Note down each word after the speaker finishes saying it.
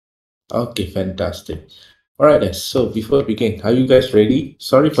Okay, fantastic. All right, then. So before we begin, are you guys ready?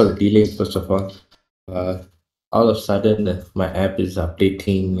 Sorry for the delay, first of all. Uh, all of a sudden, my app is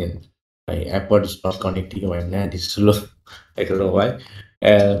updating and my iPod is not connecting. My NAT is slow. I don't know why.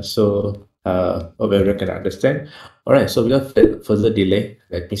 Hope everyone can understand. All right, so without further delay,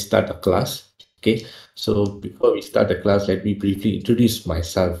 let me start the class. Okay, so before we start the class, let me briefly introduce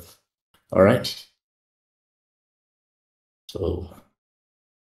myself. All right, so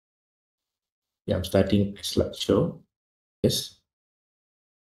yeah, I'm starting my slideshow. Yes,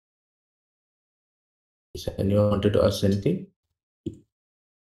 is anyone wanted to ask anything?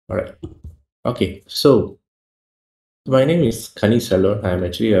 All right. Okay. So my name is Kani Salon. I'm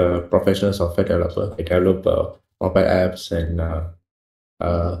actually a professional software developer. I develop mobile apps and uh,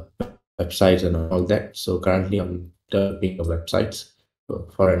 websites and all that. So currently, I'm developing a websites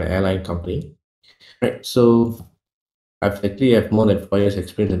for an airline company. Right. So I've actually have more than 4 years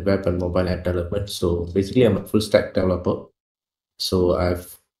experience in web and mobile app development. So basically, I'm a full stack developer. So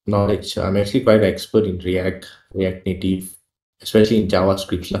I've knowledge. I'm actually quite an expert in React, React Native, especially in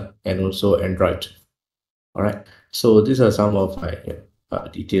JavaScript and also Android. All right. So these are some of my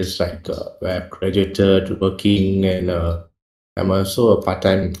details like where I've graduated, working, and I'm also a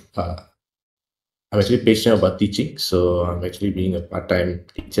part-time. I'm actually passionate about teaching, so I'm actually being a part-time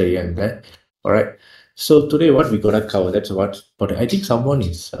teacher here and there. All right. So today, what we're gonna cover? That's what. But I think someone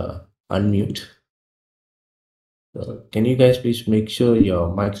is unmute. Can you guys please make sure your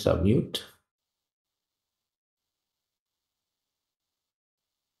mics are mute?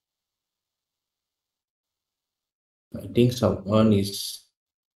 I think someone is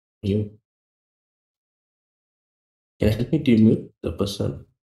mute. Can you help me to mute the person?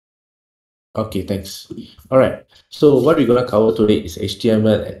 Okay, thanks. All right. So what we're gonna cover today is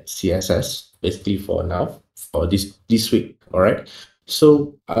HTML and CSS, basically for now, for this week. All right.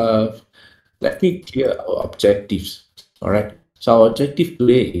 So let me clear our objectives. All right. So our objective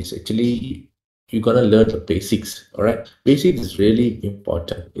today is actually you're gonna learn the basics. All right. Basics is really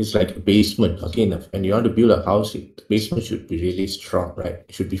important. It's like a basement. Okay, now, when you want to build a house, the basement should be really strong, right?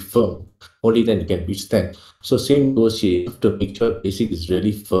 It should be firm. Only then you can withstand. So same goes here. You have to make sure basic is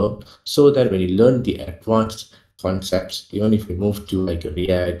really firm so that when you learn the advanced concepts, even if you move to like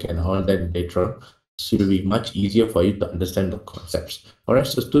React and all that later on, so it will be much easier for you to understand the concepts. All right,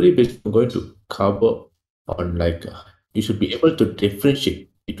 so today basically I'm going to cover on like you should be able to differentiate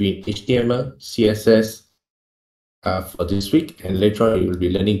between HTML, CSS for this week, and later on you will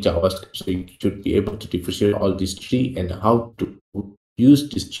be learning JavaScript. So you should be able to differentiate all these three and how to use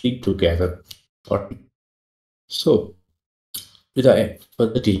these three together. All right. So without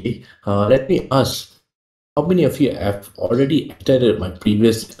further delay, let me ask how many of you have already attended my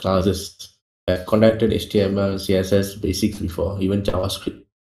previous classes? Have conducted HTML, CSS basics before, even JavaScript?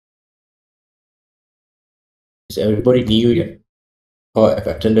 Is everybody new yet? Or have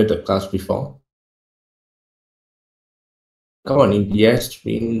attended the class before? Come on, if yes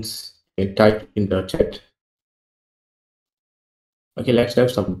means you can type in the chat. Okay, let's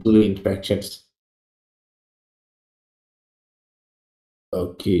have some blue interactions.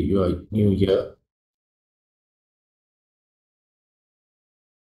 Okay, you are new here.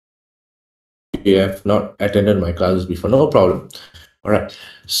 You have not attended my classes before, no problem. All right,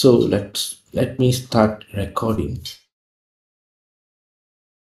 so let me start recording.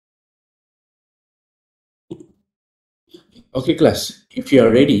 Okay, class, if you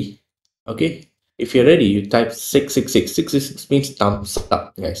are ready, okay, if you're ready, you type 666. 666 means thumbs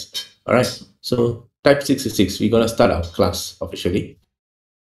up, guys. All right, so type 666. We're gonna start our class officially.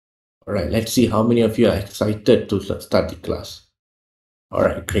 All right, let's see how many of you are excited to start the class. All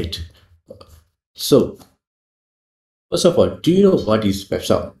right, great. So, first of all, do you know what is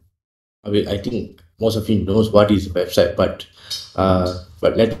website? I mean, I think most of you knows what is a website, but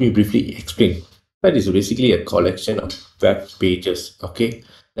let me briefly explain. That is basically a collection of web pages, okay,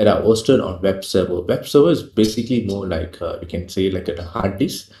 that are hosted on web server. Web server is basically more like you can say like a hard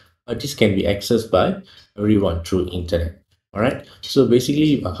disk. A disk can be accessed by everyone through internet. All right. So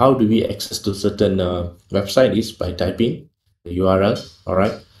basically, how do we access to certain website is by typing the URL. All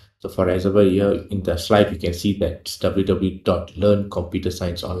right. So for example, here in the slide, you can see that it's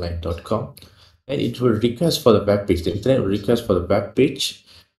www.learncomputerscienceonline.com, and it will request for the web page. The internet will request for the web page,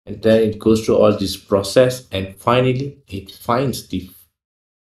 and then it goes through all this process, and finally it finds the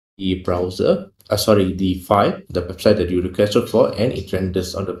browser, sorry, the file, the website that you requested for, and it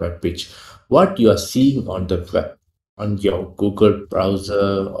renders on the web page. What you are seeing on the web, on your Google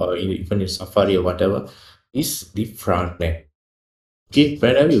browser or even in Safari or whatever, is the front end. Okay,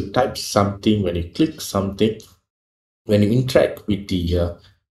 whenever you type something, when you click something, when you interact with the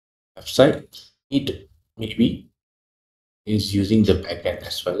website, it maybe is using the backend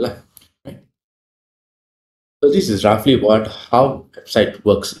as well, lah, right? So this is roughly what how website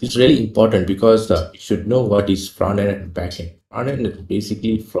works. It's really important because you should know what is front end and back end. Front end is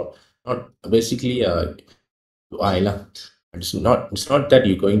basically from not basically UI lah. It's not that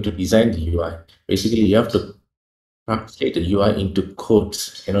you're going to design the UI. Basically, you have to translate the UI into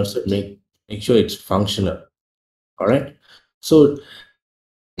codes and also make sure it's functional. All right. So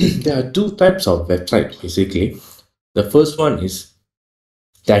there are two types of website basically. The first one is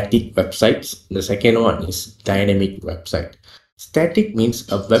static websites. The second one is dynamic website. Static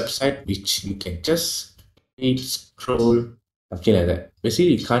means a website which you can just read, scroll, something like that.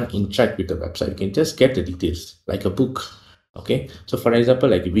 Basically, you can't interact with the website. You can just get the details like a book. Okay. So for example,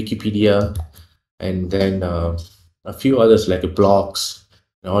 like Wikipedia, and then a few others like blogs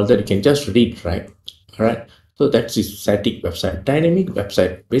and all that you can just read, right? All right. So that's the static website. Dynamic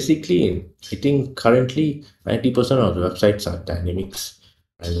website. Basically, I think currently 90% of the websites are dynamics.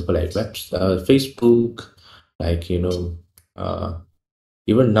 For example, like Facebook, like uh,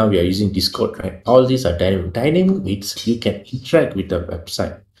 even now we are using Discord, right? All these are dynamic. Dynamic means you can interact with the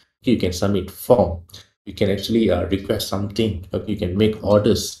website. You can submit form. You can actually request something. Okay, you can make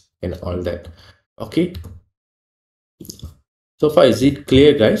orders and all that. Okay, so far is it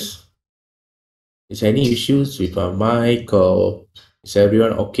clear, guys? Is any issues with my mic or is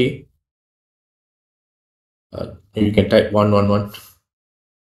everyone okay? Maybe you can type 111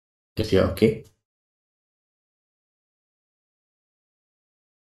 if you're okay.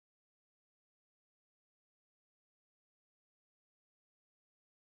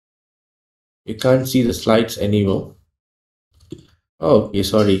 You can't see the slides anymore. Oh, okay,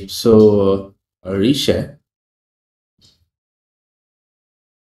 sorry. So reshare.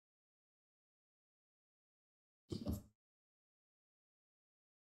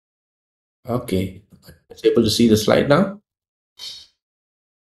 Okay, it's able to see the slide now.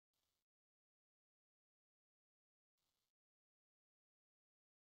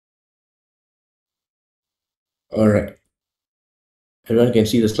 All right, everyone can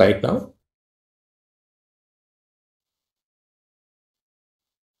see the slide now.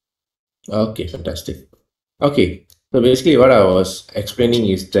 Okay, fantastic. Okay, so basically what I was explaining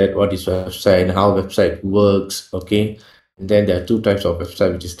is that what is website and how website works. Okay, and then there are two types of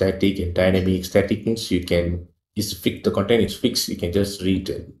website, which is static and dynamic. Static means you can is fixed, the content is fixed. You can just read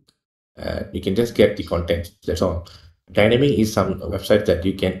it. You can just get the content. That's all. Dynamic is some websites that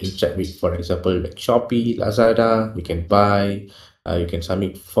you can interact with. For example, like Shopee, Lazada. You can buy. You can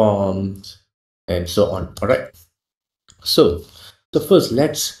submit forms and so on. All right. So, first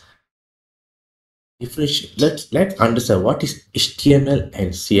let's differentiate. Let's understand what is HTML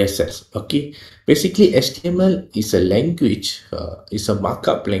and CSS. Okay, basically HTML is a language, is a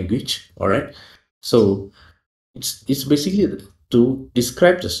markup language. All right, so it's basically to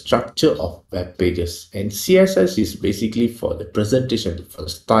describe the structure of web pages, and CSS is basically for the presentation, for the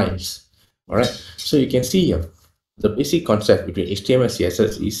styles. All right, so you can see here the basic concept between HTML and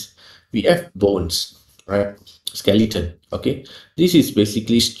CSS is we have bones, right? Skeleton. Okay, this is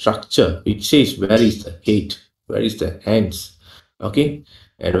basically structure which says where is the head, where is the hands, okay,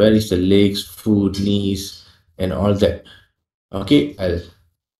 and where is the legs, foot, knees, and all that. Okay,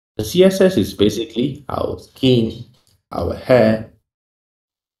 the CSS is basically our skin, our hair,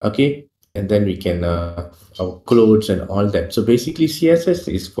 okay, and then we can our clothes and all that. So basically CSS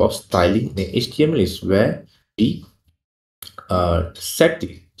is for styling, and HTML is where we set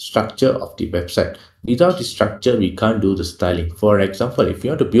the structure of the website. Without the structure we can't do the styling. For example, if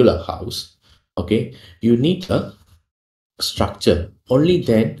you want to build a house, okay, you need a structure. Only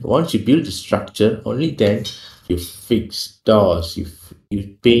then, once you build the structure, only then you fix doors, you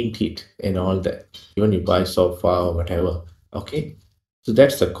paint it and all that. Even you buy sofa or whatever. Okay, so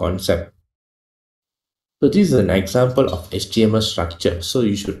that's the concept. So this is an example of HTML structure. So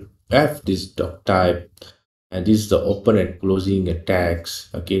you should have this doc type, and this is the open and closing tags.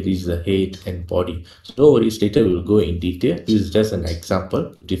 Okay, this is the head and body. So no worries, later we will go in detail. This is just an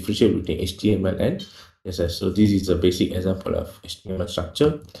example to differentiate between HTML and CSS. So this is a basic example of HTML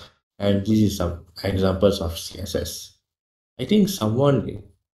structure, and this is some examples of CSS. I think someone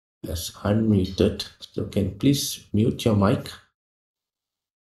has unmuted, so can you please mute your mic?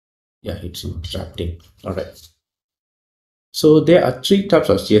 Yeah, it's interrupting. All right. So there are three types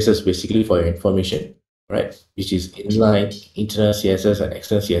of CSS basically for your information, right? Which is inline, internal CSS, and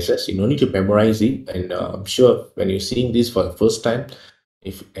external CSS. You don't need to memorize it. And I'm sure when you're seeing this for the first time,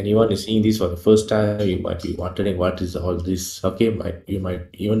 if anyone is seeing this for the first time, you might be wondering what is all this. Okay, you might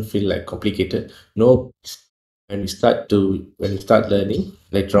even feel like complicated. No, when you start learning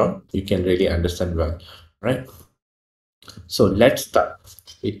later on, you can really understand well, right? So let's start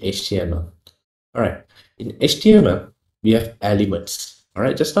with HTML. All right. In HTML, we have elements. All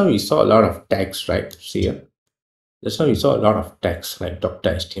right. Just now we saw a lot of tags, right? See here. Just now we saw a lot of tags like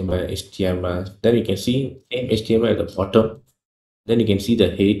 .html, HTML. Then you can see name HTML at the bottom. Then you can see the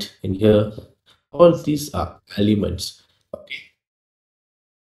head in here. All these are elements. Okay.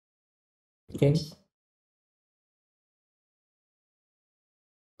 Okay.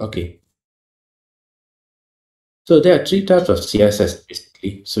 Okay. So there are three types of CSS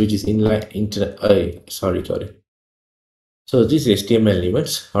basically. So which is inline internet. Sorry. So this is HTML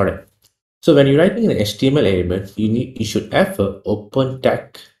elements. All right. So when you're writing an HTML element, you should have a open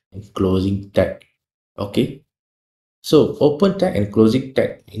tag and closing tag. Okay. So open tag and closing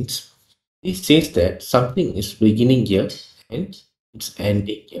tag means it says that something is beginning here and it's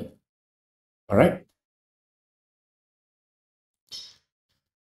ending here. All right.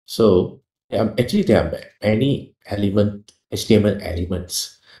 So actually there are many HTML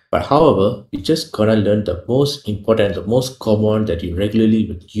elements, but however, we just gonna learn the most important, the most common that you regularly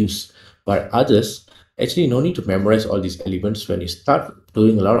would use. But others actually no need to memorize all these elements. When you start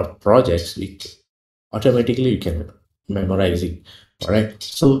doing a lot of projects, automatically you can memorize it. All right.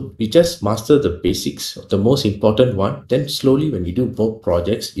 So we just master the basics, the most important one. Then slowly, when you do more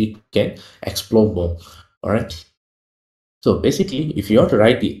projects, you can explore more. All right. So basically, if you want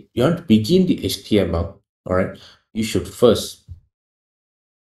to begin the HTML, all right, you should first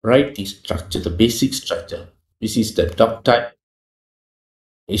write the structure, the basic structure. This is the doc type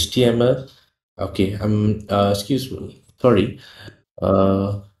HTML. Okay, excuse me, sorry.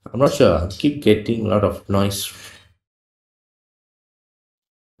 I'm not sure. I keep getting a lot of noise.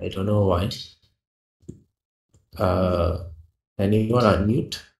 I don't know why. Uh, anyone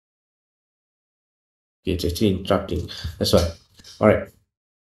unmute? Okay, it's actually interrupting. That's why. All right.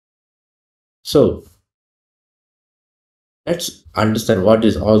 So let's understand what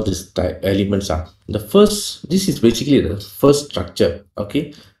is all these elements are. The first, this is basically the first structure.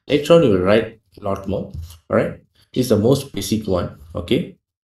 Okay, later on you will write a lot more. All right, this is the most basic one. Okay,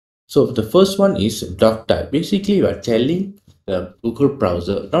 so the first one is doc type. Basically you are telling the Google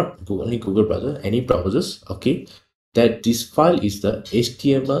browser, not Google, only Google browser, any browsers, okay, that this file is the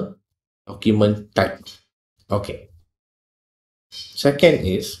HTML document type. Okay, second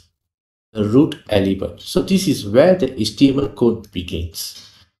is the root element. So this is where the HTML code begins.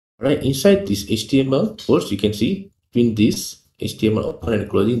 Right, inside this HTML codes, you can see between this HTML open and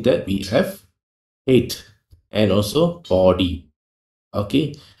closing that we have head and also body.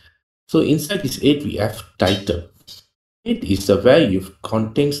 Okay, so inside this head we have title. It is the where you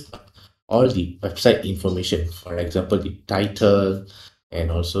contains all the website information. For example, the title, and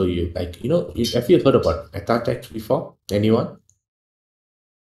also you like have you heard about meta text before? Anyone?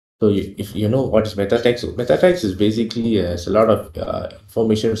 So if you know what is meta text, meta text is basically has a lot of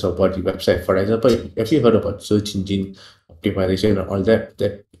information about the website. For example, have you heard about search engine optimization and all that?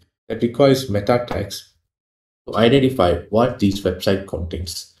 That requires meta text to identify what this website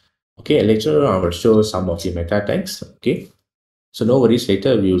contains. Okay, later on I will show some of the meta text. Okay, so no worries.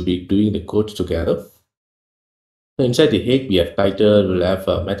 Later we will be doing the codes together. So inside the head, we have title, we'll have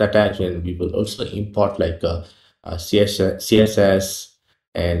meta tags, and we will also import like CSS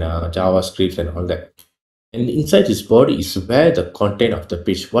and JavaScript and all that. And inside this body is where the content of the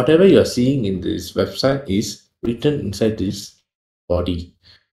page, whatever you are seeing in this website is written inside this body.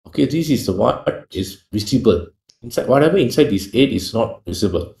 Okay, this is what is visible. Inside whatever inside this head is not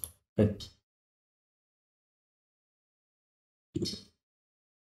visible. Right?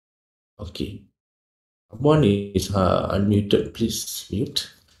 Okay. One is unmuted. Please mute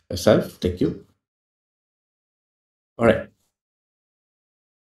yourself. Thank you. All right.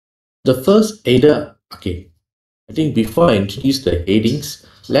 The first header, okay, I think before I introduce the headings,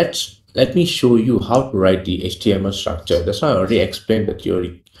 let me show you how to write the HTML structure. That's why I already explained the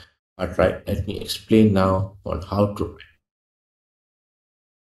theory. But right, let me explain now on how to write.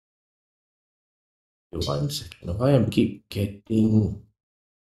 One second. Why I'm keep getting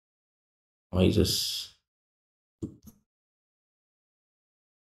noises?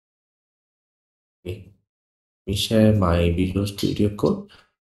 Okay, let me share my Visual Studio Code.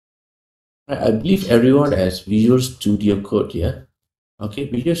 I believe everyone has Visual Studio Code, yeah. Okay,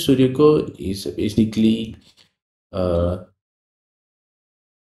 Visual Studio Code is basically everyone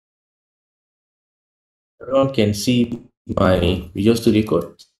can see my Visual Studio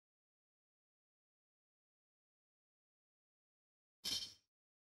Code.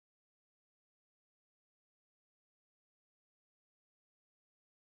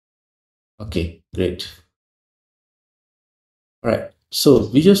 Okay, great. All right. So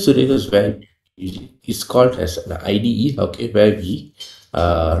Visual Studio is where it's called as an IDE, okay, where we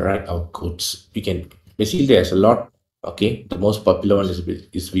write our codes. We can basically there's a lot, okay. The most popular one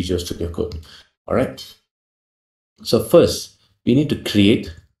is Visual Studio Code. All right. So first we need to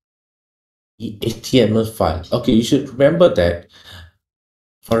create the HTML file. Okay, you should remember that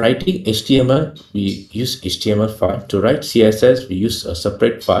for writing HTML, we use HTML file. To write CSS, we use a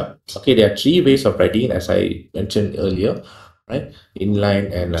separate file. Okay, there are three ways of writing it, as I mentioned earlier, right?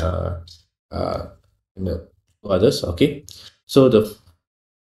 Inline uh, and others. Okay, so the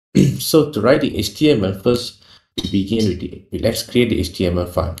so to write the HTML first, we begin with let's create the HTML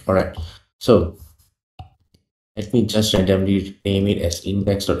file. All right, so let me just randomly name it as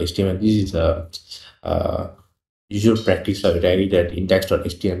index.html. This is a usual practice of writing that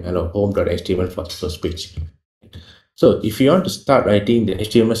index.html or home.html for the first page. So if you want to start writing the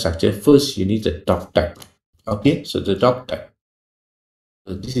HTML structure, first you need the doc type. Okay, so the doc type.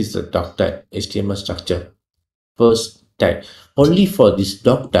 So this is the doc type HTML structure. First type. Only for this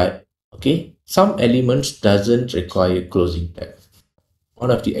doc type, okay, some elements doesn't require closing tag.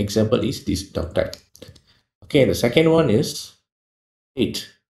 One of the example is this doc type. Okay, the second one is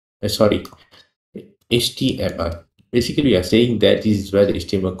sorry, HTML. Basically, we are saying that this is where the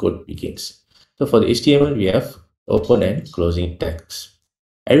HTML code begins. So for the HTML, we have open and closing tags.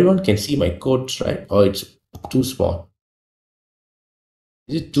 Everyone can see my codes, right? Or it's too small.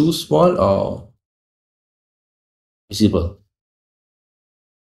 Is it too small or visible?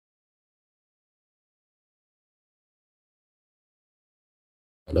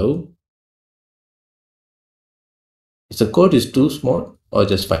 Hello? Is the code is too small or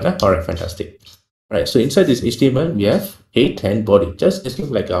just fine? All right, fantastic. Right, so inside this HTML, we have head and body. Just think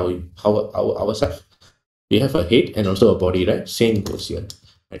like ourselves. We have a head and also a body, right? Same goes here,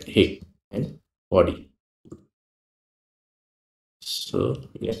 right? Head and body. So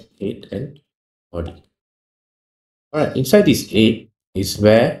we have head and body. All right, inside this head is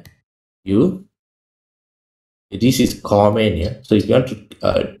where you this is comment, yeah. So if you want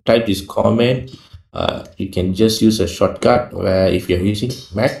to type this comment, you can just use a shortcut where if you're using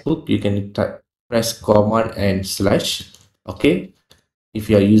MacBook, you can press command and slash. Okay, if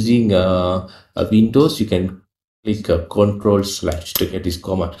you are using a Windows, you can click a control slash to get this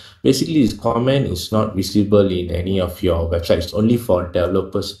command. Basically, this command is not visible in any of your websites. Only for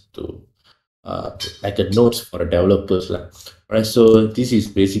developers to like a notes for developers, right? So this is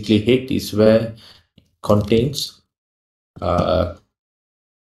basically head is where contains uh,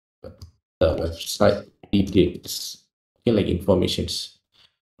 the website details, okay, like informations.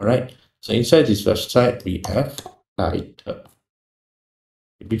 All right, so inside this website we have title.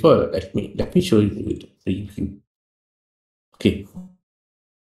 Before let me show you the preview. Okay,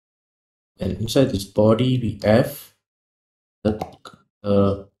 and inside this body we have the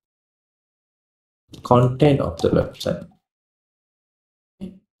uh, content of the website.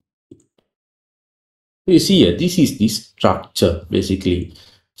 You see here, this is the structure basically.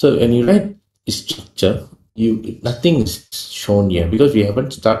 So when you write the structure, nothing is shown here because we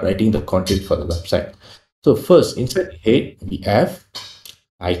haven't started writing the content for the website. So first, inside the head, we have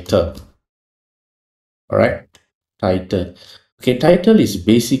title. All right, title. Okay, title is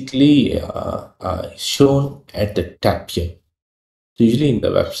basically shown at the tab here. So usually in the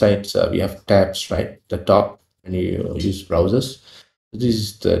websites, we have tabs, right? The top when you use browsers. This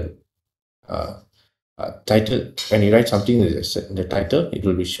is the uh, title. When you write something in the title, it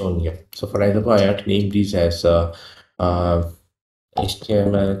will be shown here. So for example, I have to name this as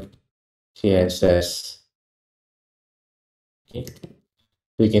HTML, CSS. Okay,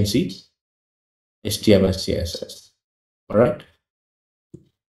 so you can see HTML, CSS. All right.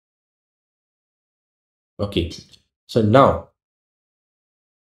 Okay. So now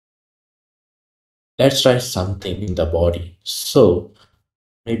let's write something in the body. So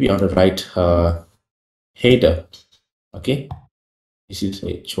maybe I want to write header. Okay, this is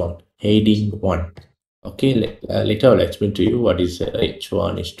h1 heading 1. Okay, later I'll explain to you what is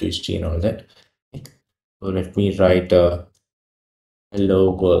h1, h2, h3 and all that. Okay. So let me write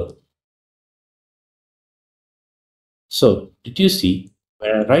hello world. So did you see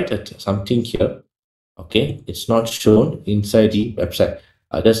when I write something here, okay, it's not shown inside the website.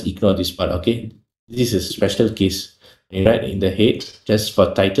 I'll just ignore this part. Okay, this is a special case. You write in the head, just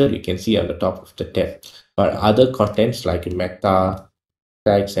for title you can see on the top of the tab, but other contents like meta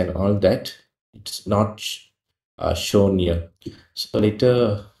tags and all that, it's not shown here. So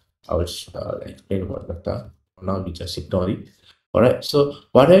later I will explain about meta. For now we just ignore it. All right, so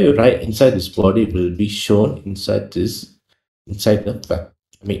whatever you write inside this body will be shown inside the web.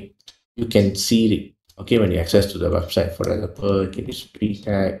 I mean, you can see it. Okay, when you access to the website, for example, okay, this pre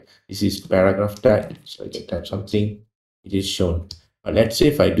tag, this is paragraph tag, so I can type something, it is shown. But let's say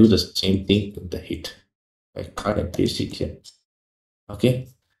if I do the same thing in the hit, I cut and paste it here. Okay,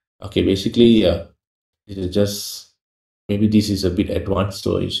 okay, basically, it is just maybe this is a bit advanced,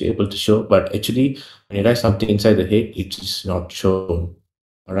 so it's able to show, but actually, when you write something inside the head, it is not shown.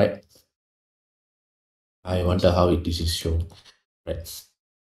 All right, I wonder how this is shown. Right,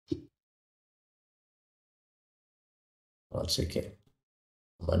 one second,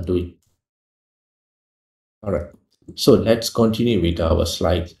 undo it. All right, so let's continue with our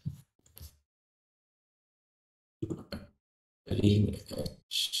slide.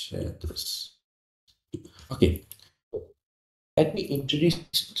 Share this. Okay, let me introduce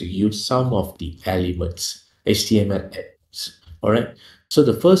to you some of the elements, HTML elements. All right. So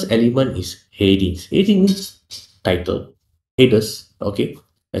the first element is headings. Heading means title, headers. Okay,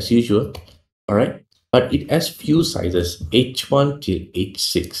 as usual. All right. But it has few sizes, H1 till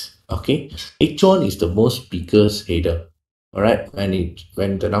H6. Okay, H1 is the most biggest header. All right.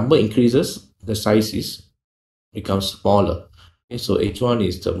 When the number increases, the size is becomes smaller. Okay, so H1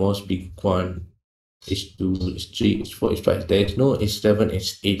 is the most big one. H2, H3, H4, H5. There is no H7,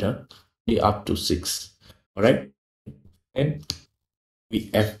 H8, be up to 6. All right. And we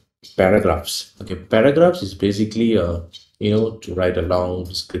have paragraphs. Okay, paragraphs is basically to write a long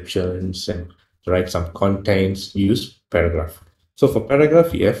descriptions and to write some contents. We use paragraph. So for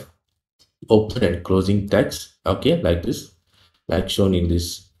paragraph, we have open and closing text. Okay, like this, like shown in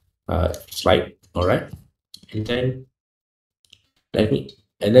this slide. All right, and then let me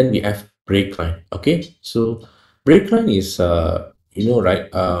and then we have break line. Okay, so break line is right,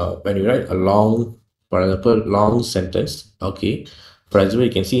 when you write a long, for example, long sentence. Okay, for example,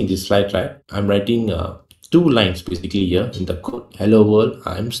 you can see in this slide, right, I'm writing two lines basically here in the code. Hello world,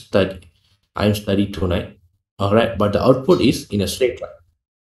 I'm study tonight. All right, but the output is in a straight line.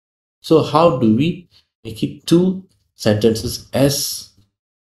 So how do we make it two sentences as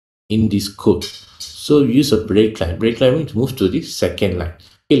in this code? So use a break line. Break line means move to the second line.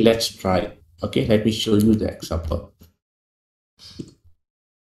 Okay, let's try it. Okay, let me show you the example.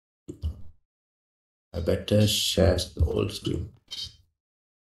 I better share the whole screen.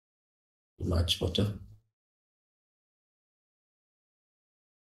 Much better.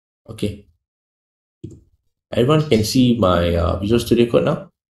 Okay, everyone can see my Visual Studio Code now.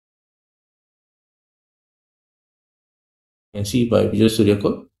 Can see my Visual Studio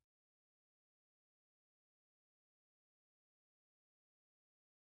Code.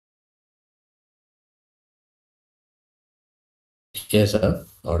 Yes, sir.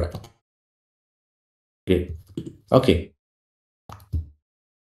 All right. Great. Okay.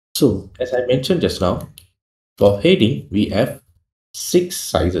 So as I mentioned just now, for heading we have 6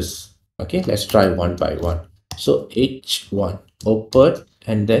 sizes. Okay, let's try one by one. So H1, open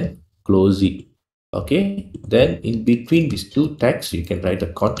and then close it. Okay, then in between these two tags you can write the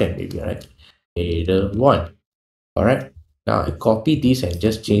content, maybe, right? Header 1. All right, now I copy this and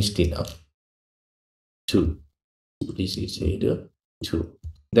just change it up to this is header 2.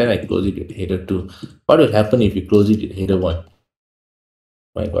 Then I close it with header 2. What will happen if you close it with header 1?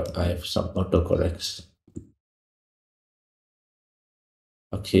 My god, I have some autocorrects.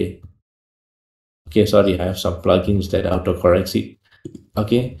 Okay, okay, sorry, I have some plugins that autocorrects it.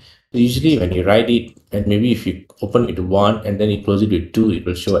 Okay, so usually when you write it, and maybe if you open it with 1 and then you close it with 2, it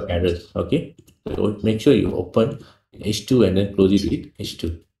will show errors. Okay, so make sure you open H2 and then close it with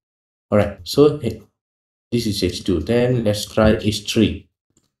H2. All right, so this is H2. Then let's try H3.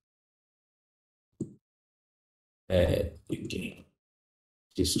 Okay,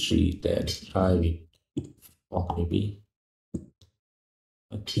 H3, then try with 4 maybe.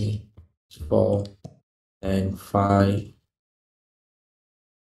 Okay, 4 and 5.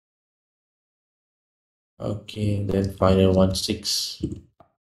 Okay, then final one 6.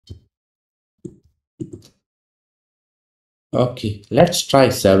 Okay, let's try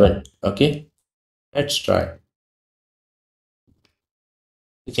 7. Okay, let's try.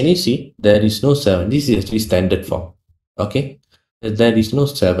 Can you see? There is no 7. This is actually standard form. Okay, there is no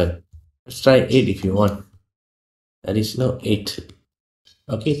 7. Let's try 8 if you want. There is no 8.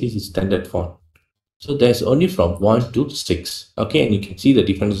 Okay, this is standard form. So there's only from 1 to 6. Okay, and you can see the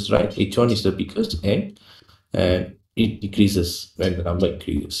differences, right? H1 is the biggest, and it decreases when the number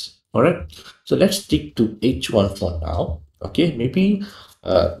increases. All right, so let's stick to H1 for now. Okay, maybe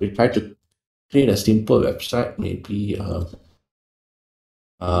we try to create a simple website. Maybe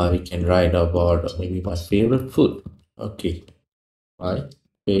we can write about maybe my favorite food. Okay, my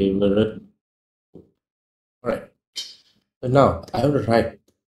favorite. All right, so now I will write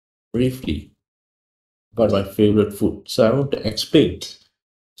briefly about my favorite food. So I want to explain.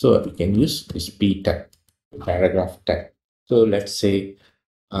 So we can use this P tag, paragraph tag. So let's say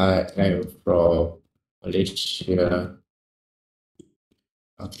I am from Malaysia.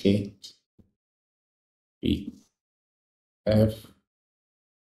 Okay, we have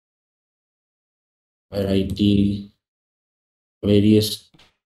variety, various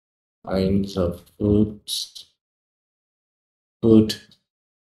kinds of food,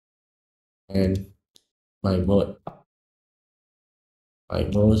 and my mo my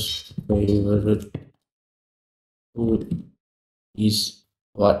most favorite food is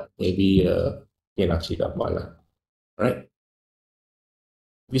what? Maybe nasi lemak, right?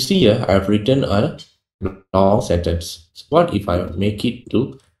 We see here I've written a long sentence. What if I make it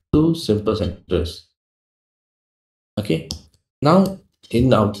to two simple sentences? Okay. Now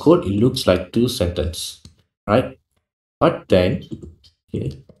in our code it looks like two sentences, right? But then,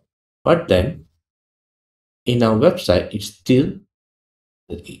 okay, but then in our website it's still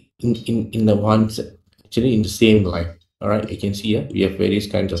in the actually in the same line. All right, you can see here we have various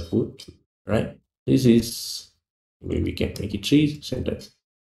kinds of food, right? This is, maybe we can make it three sentences.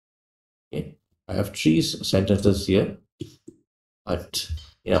 Okay, I have three sentences here, but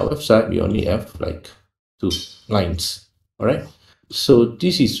in our website we only have like two lines. All right, so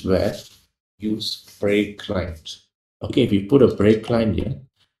this is where use break lines. Okay, if you put a break line here,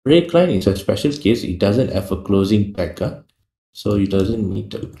 break line is a special case. It doesn't have a closing tag, so it doesn't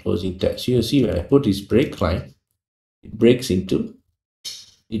need a closing tag. So you see when I put this break line, it breaks into,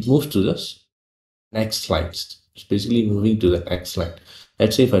 it moves to the next line. It's basically moving to the next line.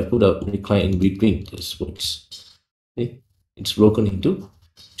 Let's say if I put a break line in between these words, okay, it's broken into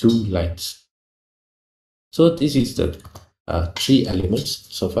two lines. So this is the three elements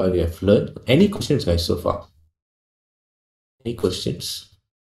so far we have learned. Any questions, guys, so far? Any questions?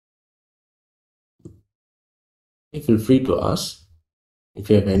 Feel free to ask if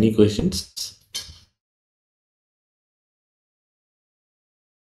you have any questions.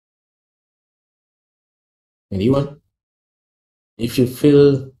 Anyone? If you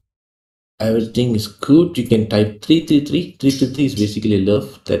feel everything is good, you can type 333. 333 is basically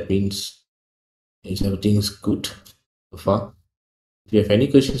love. That means everything is good so far. If you have any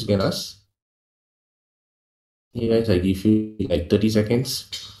questions, you can ask. Hey guys, I give you like 30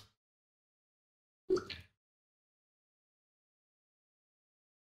 seconds.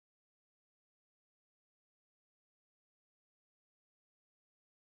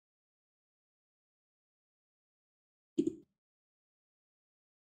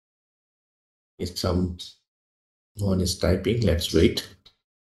 If someone is typing, let's wait.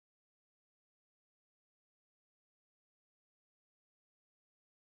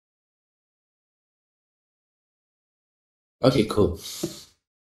 Okay, cool.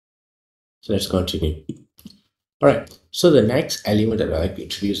 So let's continue. All right. So the next element that I like to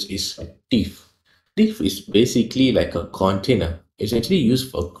introduce is div. Div is basically like a container. It's actually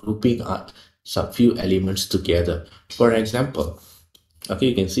used for grouping some few elements together. For example, okay,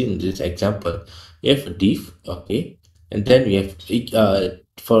 you can see in this example, you have a div, okay, and then we have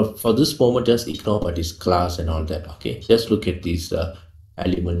for this moment just ignore what is class and all that. Okay, just look at this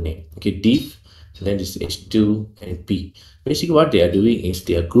element name. Okay, div, and then this h2 and p. Basically what they are doing is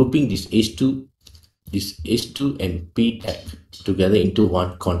they are grouping this h2 and p tag together into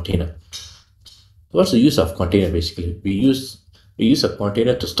one container. What's the use of container? Basically we use a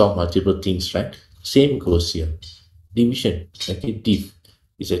container to store multiple things, right? Same goes here. Division, okay, div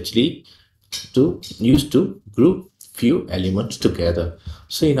is actually to use to group few elements together.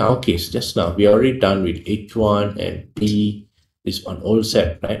 So in our case, just now we already done with h1 and p is on old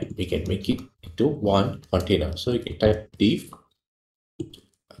set, right? We can make it into one container. So you can type div,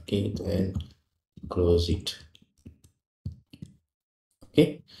 okay, then close it.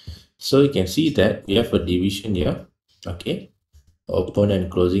 Okay, so you can see that we have a division here. Okay, open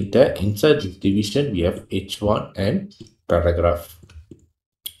and closing tag. Inside this division we have h1 and paragraph.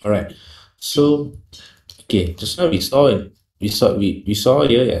 All right, so okay, just now we saw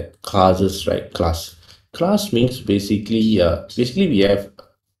here at classes, right? Class means basically we have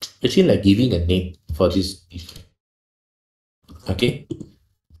basically like giving a name for this. Okay,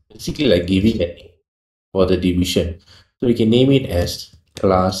 basically like giving a name for the division. So we can name it as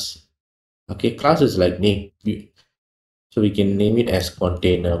class. Okay, class is like name. So we can name it as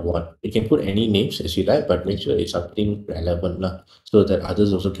container one. We can put any names as you like, but make sure it's something relevant lah, so that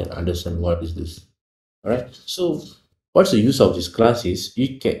others also can understand what is this. All right. So what's the use of this class is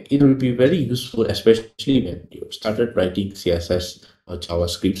it will be very useful, especially when you started writing CSS or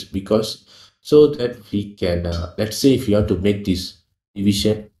JavaScripts, because so that we can let's say if you want to make this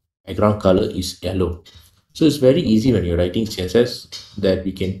division background color is yellow. So it's very easy when you're writing CSS that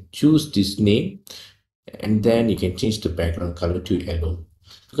we can choose this name, and then you can change the background color to yellow,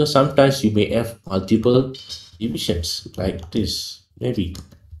 because sometimes you may have multiple divisions like this. Maybe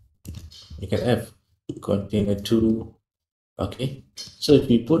you can have container 2. Okay, so if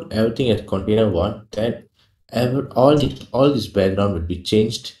we put everything as container 1, then all this background will be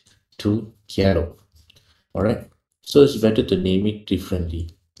changed to yellow. All right, so it's better to name it differently.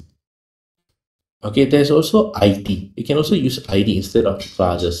 Okay, there's also ID. You can also use ID instead of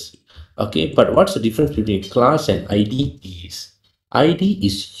classes. Okay, but what's the difference between class and ID is ID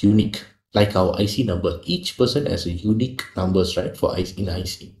is unique, like our IC number. Each person has a unique numbers, right? For IC in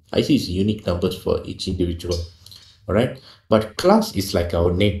IC. IC is unique numbers for each individual. All right, but class is like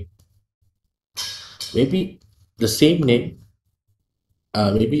our name. Maybe the same name.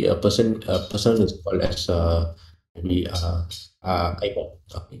 Maybe a person is called as maybe Iman.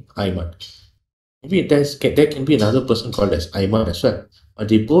 Okay, Iman. Maybe there can be another person called as Iman as well, but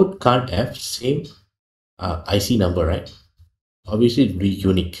they both can't have same IC number, right? Obviously, it'll be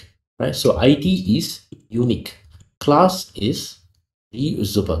unique, right? So ID is unique, class is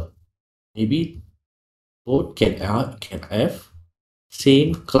reusable. Maybe both can have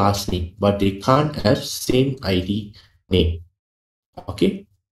same class name, but they can't have same ID name. Okay,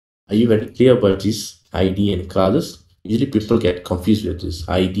 are you very clear about this ID and classes? Usually people get confused with this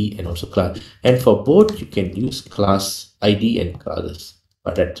ID and also class. And for both, you can use class ID and classes.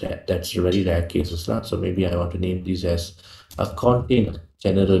 But that's a very rare cases. Huh? So maybe I want to name this as a container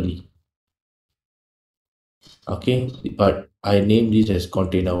generally. Okay, but I name this as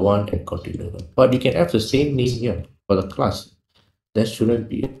container 1 and container 1. But you can have the same name here for the class. That shouldn't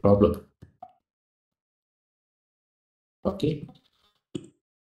be a problem. Okay.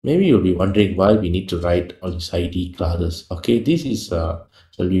 Maybe you'll be wondering why we need to write all these ID classes. Okay, this is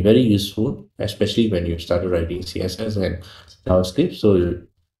will be very useful, especially when you start writing CSS and JavaScript. So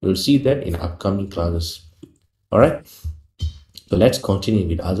you'll see that in upcoming classes. All right. So let's continue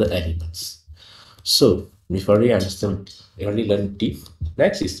with other elements. So we've already understand, we already learned deep.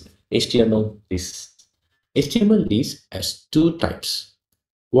 Next is HTML list. HTML list has two types.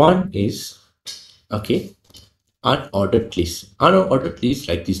 One is okay, unordered list. Unordered list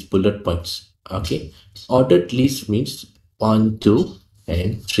like these bullet points. Okay, ordered list means 1, 2,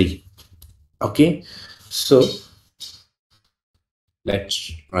 and 3. Okay, so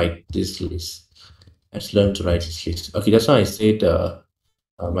let's write this list. Let's learn to write this list. Okay, that's why I said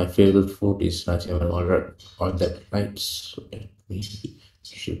my favorite food is nasi and all that, right? So let me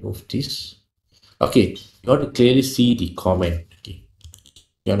remove this. Okay, you want to clearly see the comment. Okay,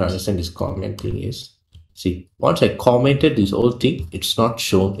 you want to understand this comment thing is, see, once I commented this whole thing, it's not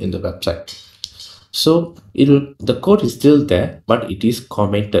shown in the website. So the code is still there, but it is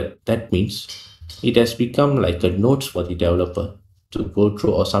commented. That means it has become like a notes for the developer to go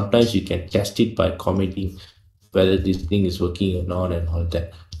through, or sometimes you can test it by commenting whether this thing is working or not and all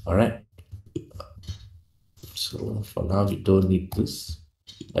that. All right. So for now, we don't need this.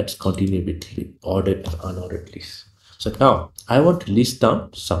 Let's continue with the ordered and unordered list. So now I want to list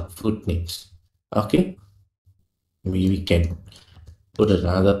down some food names. Okay. Maybe we can put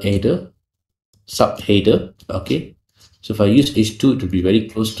another header, subheader. Okay. So if I use H2, it will be very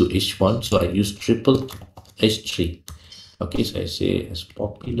close to H1. So I use triple H3. Okay. So I say as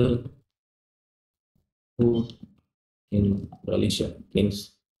popular food in Malaysia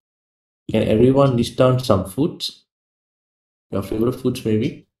means, can everyone list down some foods? Your favorite foods,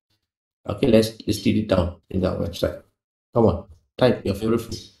 maybe? Okay, let's list it down in our website. Come on, type your favorite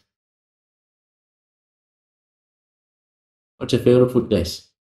food. What's your favorite food, guys?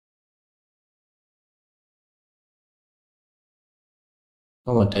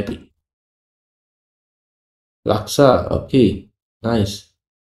 Come on, type it. Laksa, okay, nice.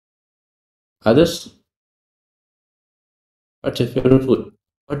 Others? What's your favorite food?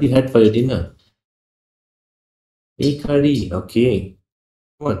 What do you had for your dinner? Egg curry, okay.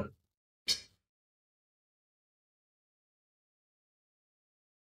 Come on.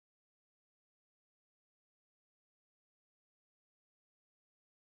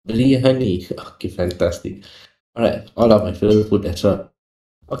 Biryani, okay, fantastic. All right, all of my favorite food as well.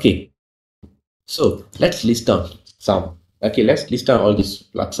 Okay, so let's list down some. Okay, let's list down all this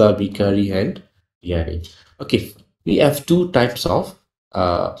laksa, bikari, and biryani. Okay, we have two types of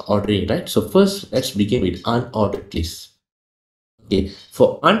ordering, right? So first, let's begin with unordered list. Okay,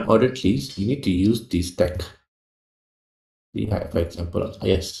 for unordered list, you need to use this tag. We have, for example,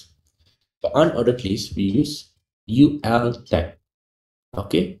 yes. For unordered list, we use UL tag.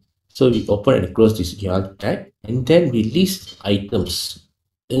 Okay, so we open and close this UL tag, and then we list items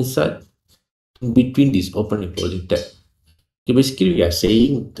inside in between this open and closing tab. Okay, basically we are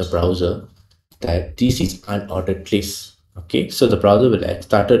saying the browser that this is unordered list. Okay, so the browser will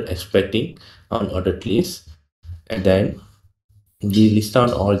started expecting unordered list, and then we list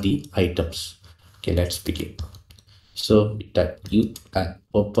down all the items. Okay, let's begin. So that you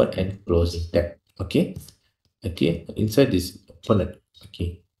open and closing tab. Okay, okay, inside this open it.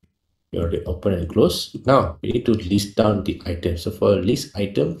 Okay, you already open and close. Now we need to list down the items. So for list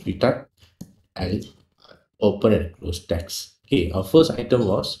item, we type and open and close tags. Okay, our first item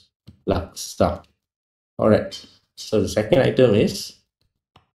was laksa. All right. So the second item is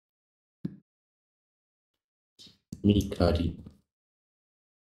meat curry.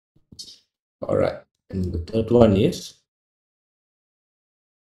 All right. And the third one is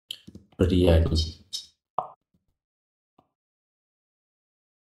biryani.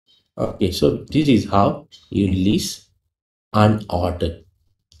 Okay. So this is how you list unordered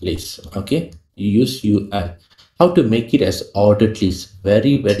list. Okay. You use UL. How to make it as ordered list?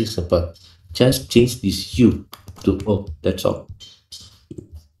 Very, very simple. Just change this U to O. That's all.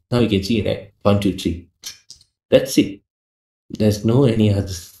 Now you can see that 1, 2, 3. That's it. There's no any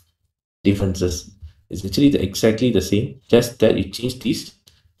other differences. It's actually exactly the same, just that you change this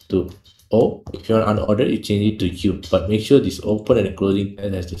to O. If you want unordered, you change it to U. But make sure this open and closing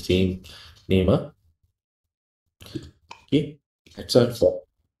tab has the same name. Okay, that's all for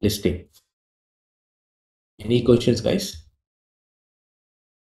listing. Any questions, guys?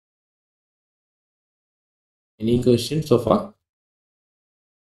 Any questions so far?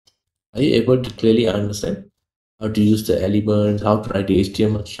 Are you able to clearly understand how to use the elements, how to write the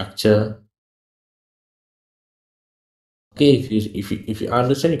HTML structure? Okay, if you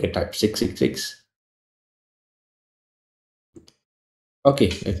understand, you can type 666.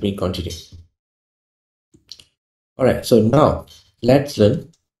 Okay, let me continue. All right, so now let's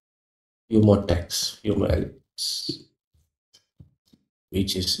learn few more tags, few more elements,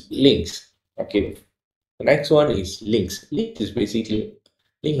 which is links. Okay, the next one is links. Link is basically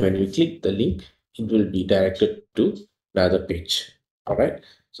link. When you click the link, it will be directed to another page. All right,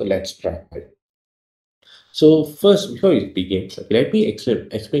 so let's try it. So first, before we begin, okay, let me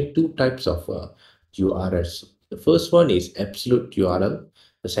explain two types of URLs. The first one is absolute URL.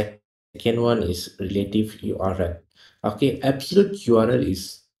 The second one is relative URL. Okay, absolute URL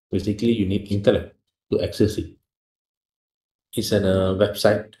is basically you need internet to access it. It's a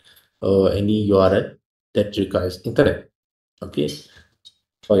website or any URL that requires internet. Okay,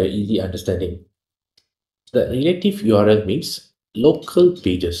 for your easy understanding. The relative URL means local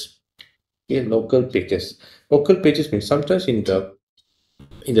pages. Okay, local pages. Local pages means sometimes in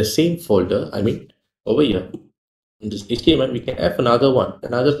the same folder. I mean, over here in this HTML, we can have another one,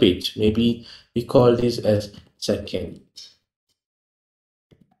 another page. Maybe we call this as second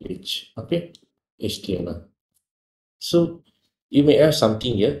page. Okay, HTML. So you may have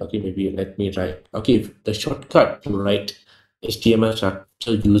something here. Okay, maybe let me write. Okay, the shortcut to write HTML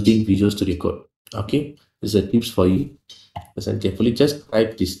structure using Visual Studio Code. Okay, this is a tips for you. Listen carefully. Just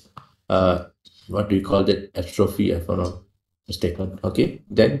type this. What do you call that? Apostrophe. If I'm not mistaken. Okay,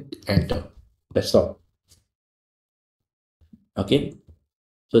 then enter. That's all. Okay,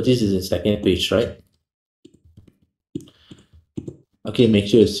 so this is the second page, right? Okay, make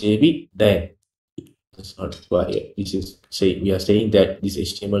sure you save it. Then that's not required. This is say we are saying that this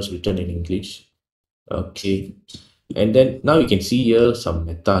HTML is written in English. Okay, and then now you can see here some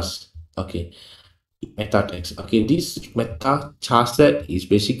metas. Okay, meta text. Okay, this meta charset is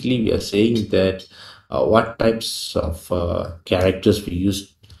basically we are saying that what types of characters we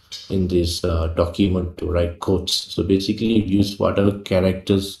use in this document to write codes. So basically use whatever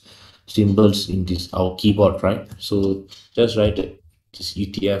characters symbols in this our keyboard, right? So just write this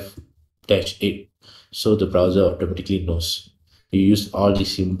UTF dash 8 so the browser automatically knows you use all the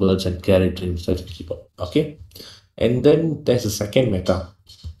symbols and characters inside the keyboard. Okay, and then there's a second meta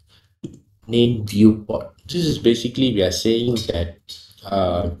name viewport. This is basically we are saying that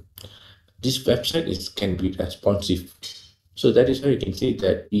uh, this website is can be responsive. So that is how you can see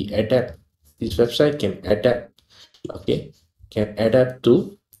that we adapt. This website can adapt. Okay, can adapt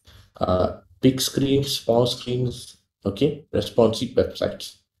to big screens, small screens. Okay, responsive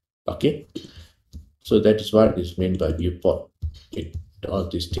websites. Okay, so that is what is meant by viewport. With all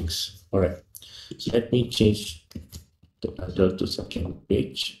these things. All right. So let me change the title to second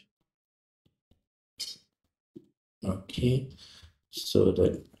page. Okay, so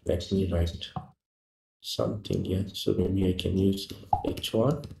that let me write something here. So maybe I can use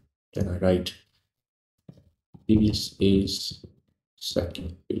H1. Then I write this is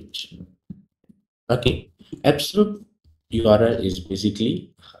second page. Okay, absolute URL is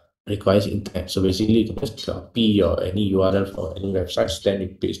basically requires internet. So basically, you can just copy your any URL for any websites, then you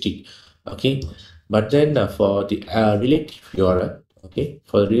paste it. Okay, but then for the relative URL, okay,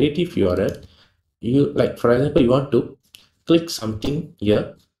 for the relative URL, you like for example, you want to click something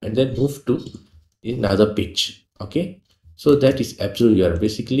here and then move to another page. Okay, so that is absolute URL.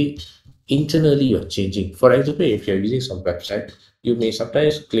 Basically, internally you're changing. For example, if you're using some website, you may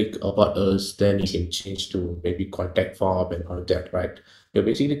sometimes click about us, then you can change to maybe contact form and all that, right? You're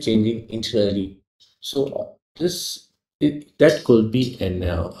basically changing internally. So that could be an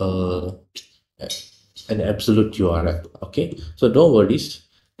absolute URL. Okay, so don't worry.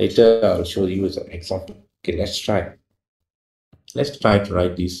 Later I'll show you as an example. Okay, let's try. Let's try to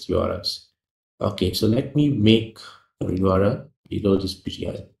write these URLs. Okay, so let me make a URL below this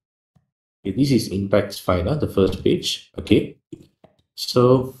PTR. Okay, this is impacts file, the first page. Okay,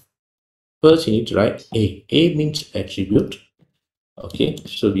 so first you need to write A. A means attribute. Okay,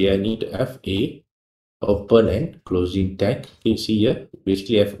 so we need to have a open and closing tag. You see here,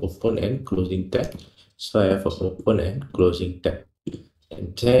 basically I have open and closing tag. So I have an open and closing tag.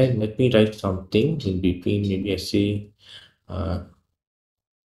 And then let me write something in between. Maybe I say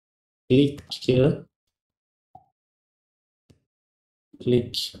click here,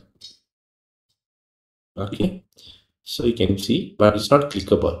 click. Okay, so you can see, but it's not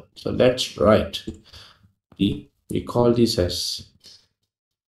clickable. So that's right. We call this as,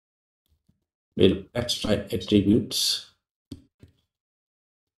 well, let's write attributes.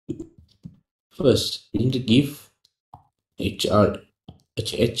 First, we need to give HR.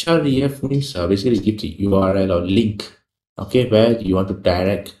 HREF means basically give the URL or link, okay, where you want to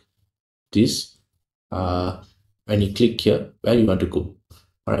direct this. When you click here, where you want to go.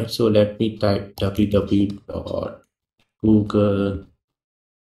 All right, so let me type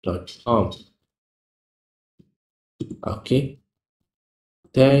www.google.com. Okay,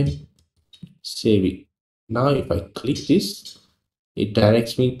 then save it. Now if I click this, it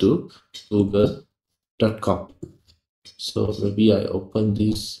directs me to google.com. So maybe I open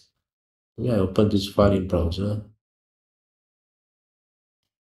this. Maybe I open this file in browser.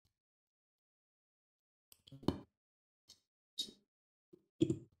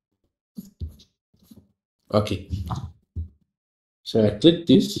 Okay, so I click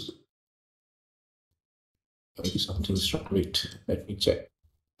this. Okay, something's wrong. Wait, let me check.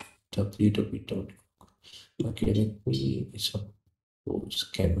 www. Okay, let me suppose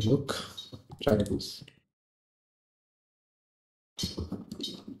can look. Try this.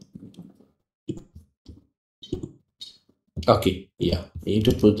 Okay, yeah, we need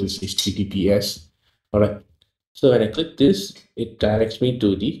to put this HTTPS. All right. So when I click this, it directs me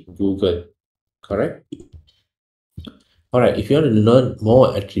to the Google. Correct. All right. If you want to learn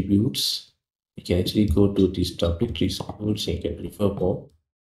more attributes, you can actually go to this W3 school, so you can refer more.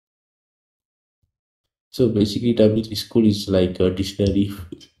 So basically, W3 school is like a dictionary.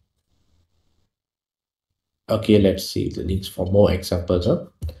 Okay, let's see the links for more examples.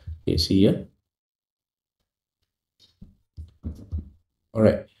 You see here. All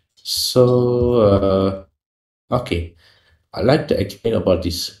right. So okay, I'd like to explain about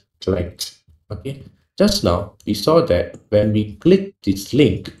this link. Okay, just now we saw that when we click this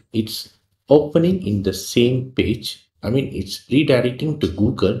link, it's opening in the same page. I mean, it's redirecting to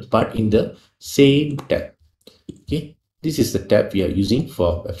Google, but in the same tab. Okay, this is the tab we are using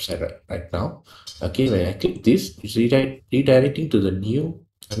for website right now. Okay, when I click this, it's redirecting to the new,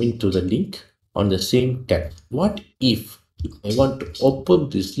 I mean, to the link on the same tab. What if I want to open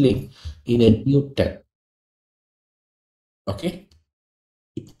this link in a new tab? Okay,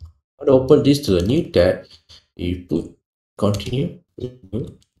 I want to open this to a new tab. You put continue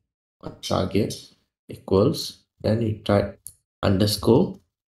target equals, then you type underscore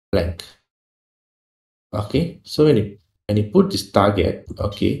blank. Okay, so when you put this target,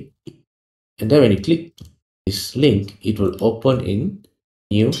 okay, and then when you click this link, it will open in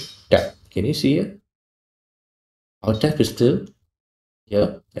new tab. Can you see here? Our tab is still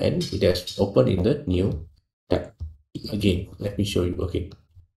here and it has opened in the new tab. Again, let me show you. Okay,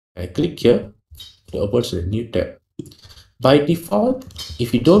 I click here, it opens a new tab. By default,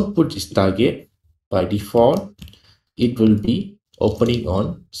 if you don't put this target, by default, it will be opening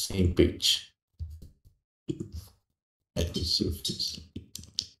on same page. Let me save this.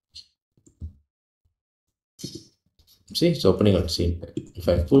 See, it's opening on same page. If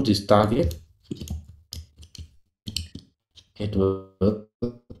I put this target, it will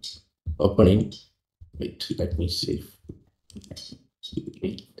opening. Wait, let me save.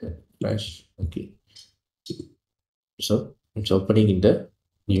 Okay, flash. Okay, so it's opening in the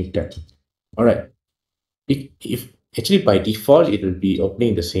new tab. All right. If Actually, by default, it will be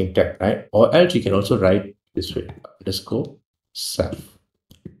opening the same tab, right? Or else you can also write this way, underscore self.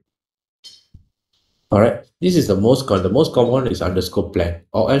 All right. This is the most common is underscore blank,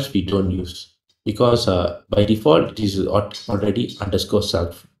 or else we don't use, because by default it is already underscore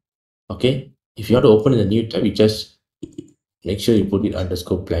self. Okay. If you want to open in a new tab, you just make sure you put it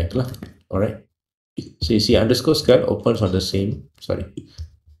underscore blank lah. All right. So you see underscore self opens on the same, sorry,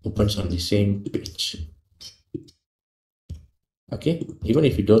 opens on the same page. Okay. Even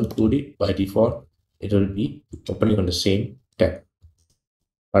if you don't put it by default, it will be opening on the same tab.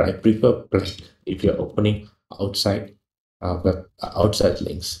 But I prefer blank if you're opening outside outside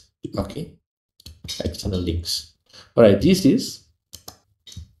links. Okay, external links. All right, this is,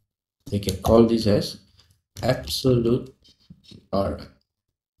 we can call this as absolute URL.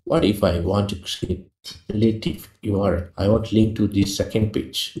 What if I want to create relative URL? I want link to the second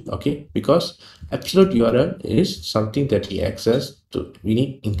page. Okay, because absolute URL is something that we access to, we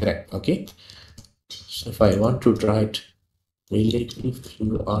need incorrect. Okay, so if I want to write relative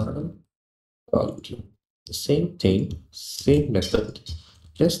URL, the same thing, same method,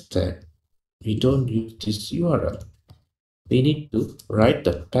 just that we don't use this URL. We need to write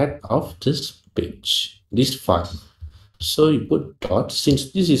the tag of this page, this file. So you put dot,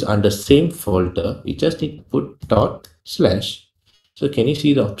 since this is under same folder, we just need to put dot slash. So can you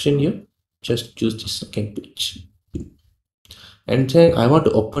see the option here? Just choose the second page. And then I want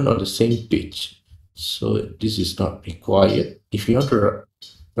to open on the same page. So this is not required. If you want to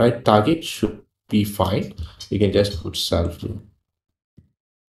write target, should be fine. You can just put self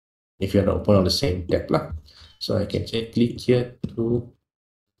if you want to open on the same tab lah. So I can say click here to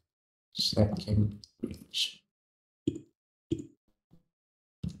second page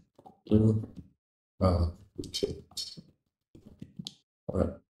to all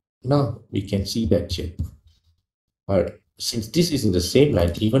right, now we can see that here. All right, since this is in the same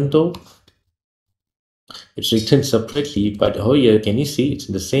line, even though it's written separately, but oh yeah, can you see it's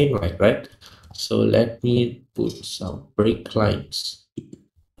in the same line, right? So let me put some break lines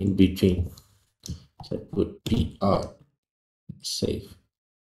in between. So put PR save.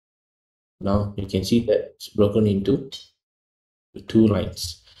 Now you can see that it's broken into two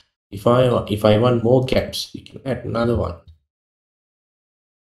lines. If I want more gaps, we can add another one.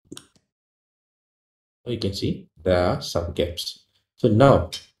 You can see there are some gaps. So now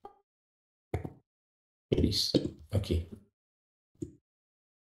it is okay.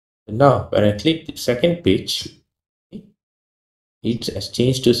 Now when I click the second page, it has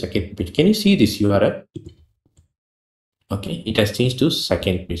changed to second page. Can you see this URL? Okay, it has changed to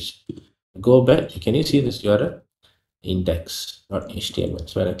second page. Go back. Can you see this URL? Index.html.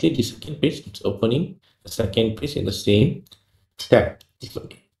 So when I click the second page, it's opening the second page in the same tab.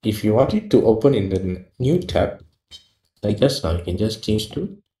 If you want it to open in the new tab, like just now, you can just change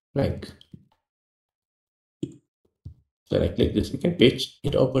to blank. So when I click the second page,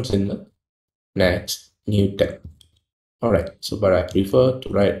 it opens in the next new tab. All right, so but I prefer to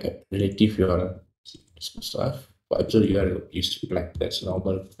write a relative URL stuff. For absolute URL is blank. That's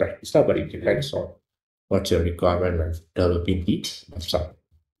normal practice stuff, but it depends on what's your requirement when developing the website.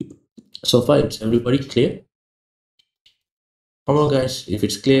 So far, it's everybody clear? Come on, guys. If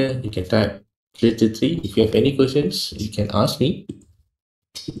it's clear, you can type clear to 3. If you have any questions, you can ask me.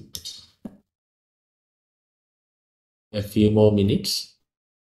 A few more minutes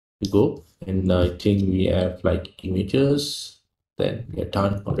to go, and I think we have like images. Then we are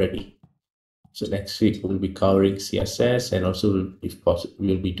done already. So next week we'll be covering CSS, and also if possible,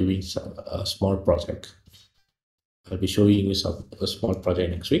 we'll be doing some a small project. I'll be showing you a small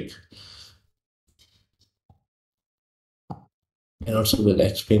project next week. And also we'll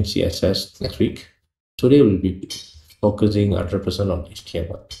explain CSS next week. Today we'll be focusing 100% on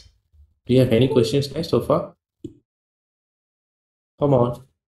HTML. Do you have any questions, guys, so far? Come on.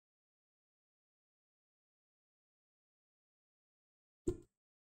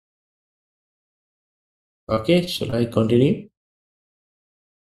 Okay, shall I continue?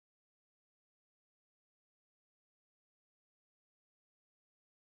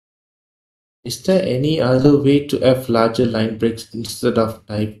 Is there any other way to have larger line breaks instead of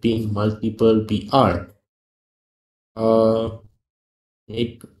typing multiple BR?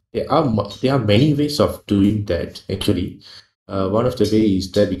 It, there are many ways of doing that actually. One of the ways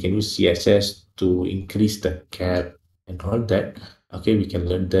is that we can use CSS to increase the cap and all that. Okay, we can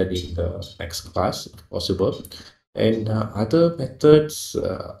learn that in the next class if possible. And other methods,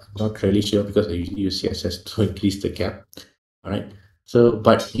 I'm not really sure because I usually use CSS to increase the cap. All right. So,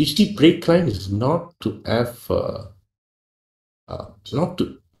 but usually break line is not to have, not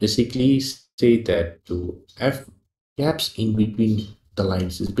to basically say that to have gaps in between the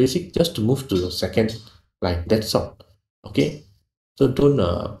lines. It's basic just to move to the second line. That's all. Okay. So don't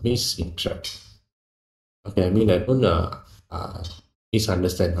misinterpret. Okay, I mean I don't uh,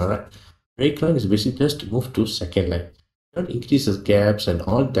 misunderstand. All right. Break line is basically just to move to second line. Not increase the gaps and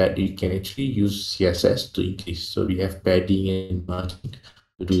all that. You can actually use CSS to increase. So we have padding and margin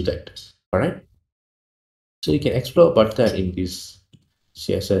to do that. All right. So you can explore about that in this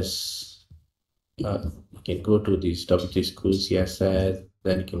CSS. You can go to this W3 School CSS.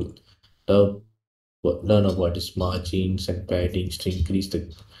 Then you can learn learn about this margins and paddings to increase the.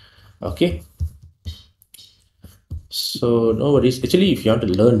 Okay. So no worries. Actually, if you want to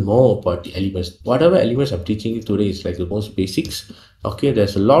learn more about the elements, whatever elements I'm teaching you today is like the most basics. Okay,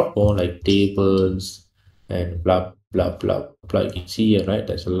 there's a lot more like tables and blah blah blah blah. You can see here, right?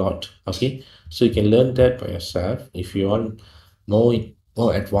 There's a lot. Okay, so you can learn that by yourself. If you want more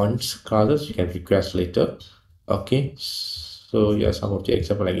more advanced classes, you can request later. Okay, so yeah, some of the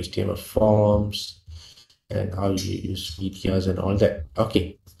example like HTML forms and how you use medias and all that.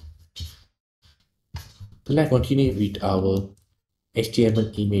 Okay, so let's continue with our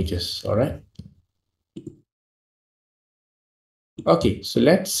HTML images. All right. Okay, so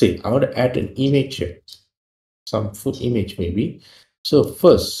let's say I want to add an image here, some food image maybe. So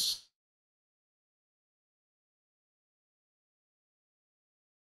first,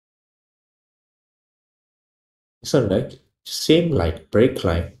 so right, same like break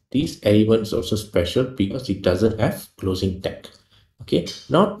line. These elements also special because it doesn't have closing tag. Okay,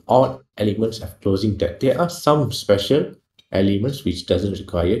 not all elements have closing tag. There are some special elements which doesn't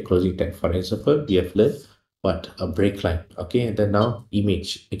require closing tag. For example, we have learned what a break line. Okay, and then now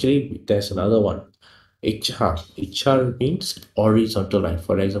image. Actually, there's another one. HR means horizontal line.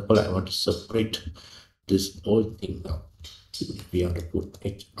 For example, I want to separate this whole thing now. We have to put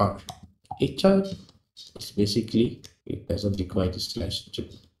HR. HR is basically it doesn't require the slash,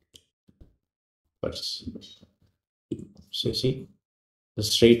 but so see the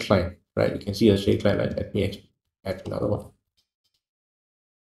straight line, right? You can see a straight line. Let me add another one.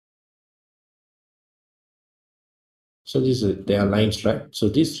 So this is there are lines, right? So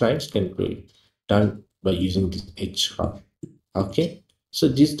these lines can be done by using this HR. Okay, so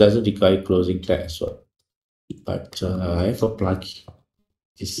this doesn't require closing tag as well, but I have a plugin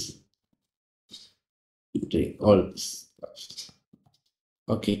is doing all this stuff.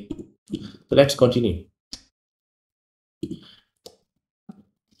 Okay, so let's continue.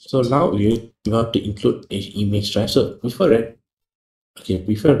 So now you have to include an image, right? So before write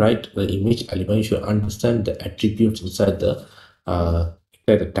the image element, you should understand the attributes inside the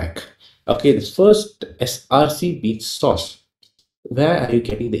tag. Okay, the first src beats source. Where are you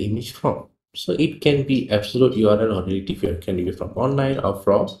getting the image from? So it can be absolute URL or relative. It can be from online or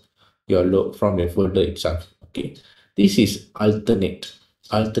from your folder itself. Okay, this is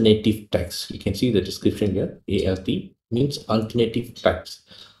alternative text. You can see the description here. ALT means alternative text.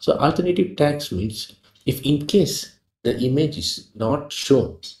 So alternative text means if in case the image is not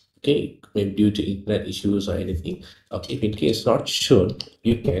shown, okay, maybe due to internet issues or anything, okay, if in case not shown,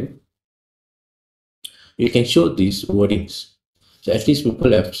 you can show these wordings. So at least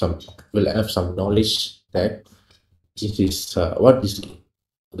people will have some knowledge that this is what this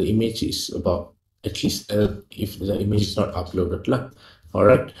the image is about. At least if the image is not uploaded, lah. All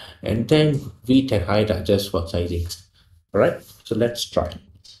right, and then we can hide adjust for sizing. All right, so let's try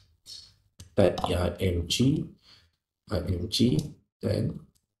that. Yeah, img, then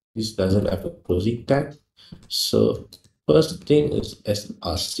this doesn't have a closing tag. So first thing is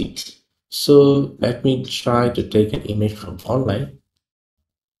src. So let me try to take an image from online.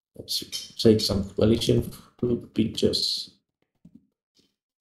 Let's take some collection of pictures.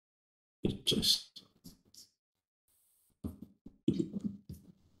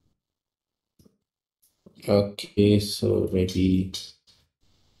 Okay, so maybe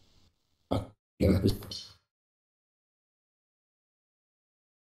yeah.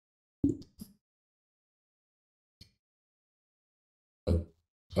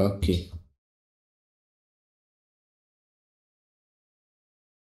 Okay,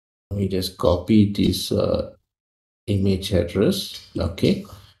 let me just copy this image address. Okay,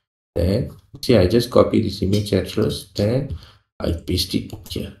 then see, I just copy this image address, then I paste it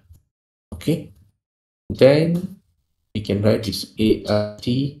here. Okay, then we can write this ART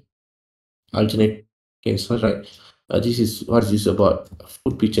alternate cancel, right? This is what is this about?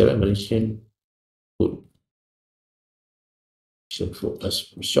 Food picture evaluation, food. For a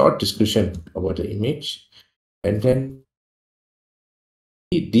short description about the image, and then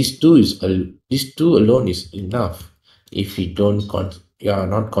these two alone is enough if we don't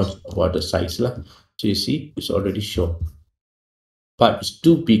not about the size lah. So you see, it's already shown, but it's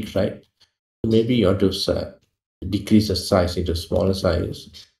too big, right? Maybe you want to decrease the size into smaller size.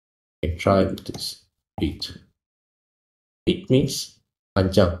 And try with this bit. It means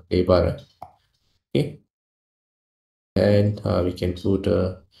panjang lebar. Okay, and we can put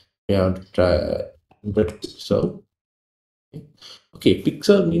we have to try 100 pixel. Okay,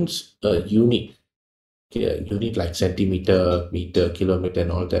 pixel means unit. Okay, unit like centimeter, meter, kilometer,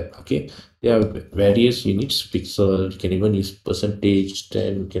 and all that. Okay, there are various units. Pixel. You can even use percentage.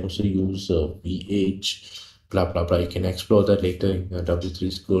 Then you can also use VH. Blah blah blah. You can explore that later in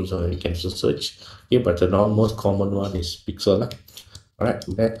W3 schools, or you can also search. Okay, but the most common one is pixel. All right,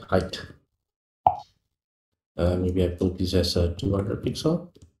 that height. Maybe I put this as a 200 pixel.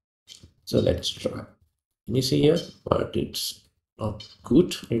 So let's try. Can you see here? But it's not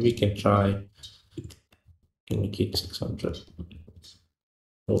good. Maybe we can try. Can make it 600.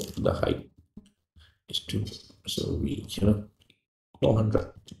 No, the height is too. So we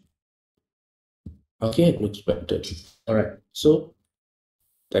 400. Okay, it looks better. All right. So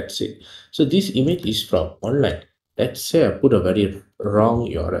that's it. So this image is from online. Let's say I put a very wrong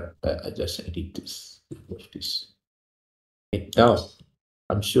URL. I just edit this. Remove this. Okay, now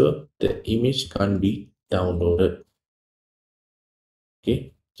I'm sure the image can't be downloaded.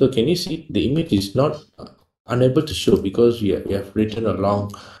 Okay, so can you see the image is not unable to show because we have written a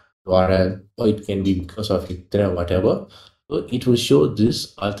long URL, or it can be because of internet or whatever. So it will show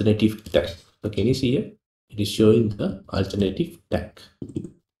this alternative tag. So can you see here? It is showing the alternative tag.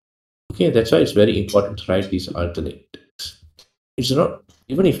 Okay, that's why it's very important to write these alternatives. It's not,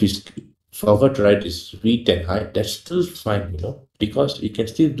 even if you forgot to write this width and height, that's still fine, because you can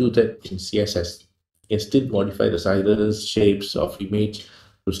still do that in CSS. You can still modify the sizes, shapes of image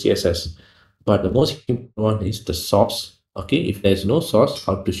to CSS. But the most important one is the source. Okay, if there's no source,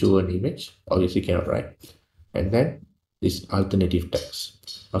 how to show an image, obviously cannot write. And then this alternative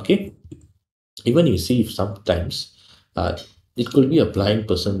text. Okay, even you see if sometimes it could be a blind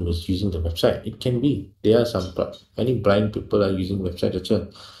person who's using the website. It can be. There are many blind people are using website as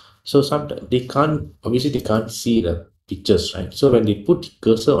well. So sometimes they can't see the pictures, right? So when they put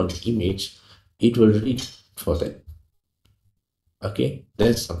cursor on the image, it will read for them. Okay,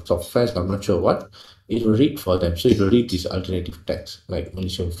 there's some software, I'm not sure what. It will read for them. So it will read this alternative text like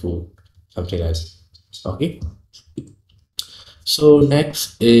Malaysian food, something like that. Okay. So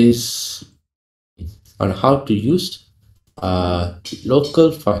next is on how to use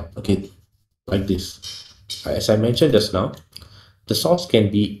local file. Okay, like this. As I mentioned just now, the source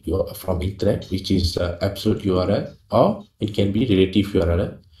can be from internet, which is absolute URL, or it can be relative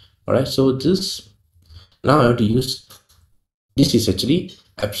URL. All right, so this now I have to use, this is actually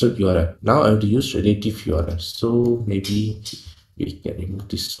absolute URL. Now I have to use relative URL. So maybe we can remove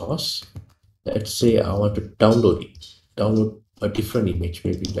this source. Let's say I want to download it, download a different image.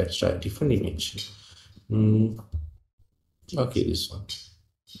 Maybe let's try a different image. Okay, this one.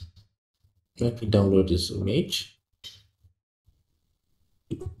 Let me download this image.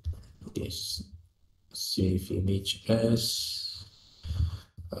 Yes, save image as.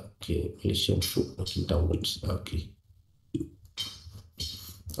 Okay, Malaysian food. Okay, downloads. Okay.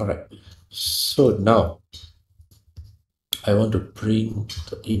 All right. So now I want to bring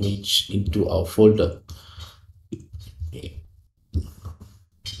the image into our folder. Okay.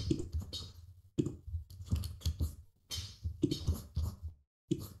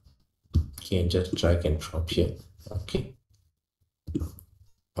 Okay, just drag and drop here. Okay.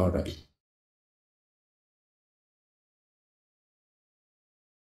 All right.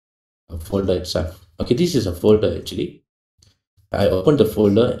 A folder itself. Okay, this is a folder actually. I opened the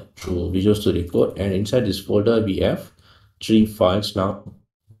folder through Visual Studio Code, and inside this folder we have 3 files now.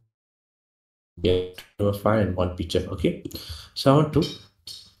 We have a file and 1 picture. Okay, so I want to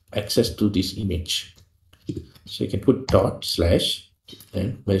access to this image. So you can put dot slash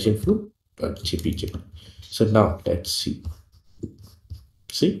and Malaysian food .jpg. So now let's see.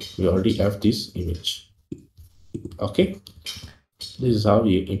 See, we already have this image. Okay, this is how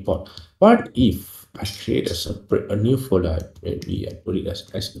we import. What if I create a new folder? Maybe I put it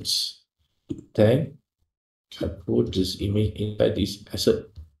as assets. Then I put this image inside this asset.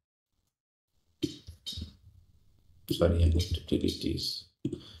 Sorry, I need to delete this.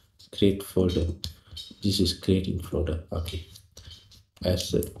 Create folder. This is creating folder. Okay,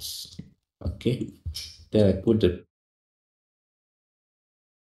 assets. Okay, then I put the.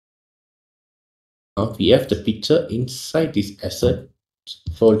 Now we have the picture inside this asset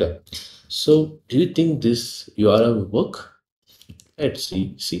folder. So do you think this URL will work? Let's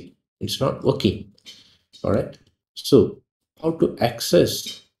see. See, it's not working. All right. So how to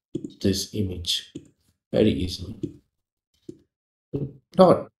access this image? Very easy.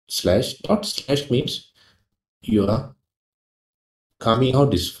 Dot slash means you are coming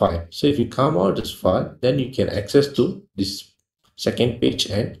out this file. So if you come out this file, then you can access to this second page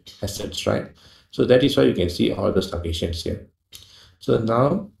and assets, right? So that is why you can see all those locations here. So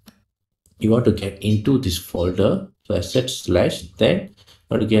now you want to get into this folder. So assets slash, then you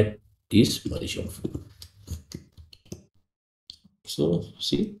want to get this Malaysian folder. So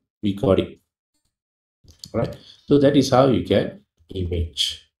see, we got it, right? So that is how you get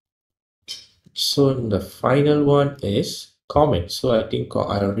image. So the final one is comments. So I think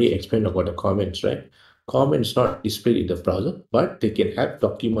I already explained about the comments, right? Comments not displayed in the browser, but they can help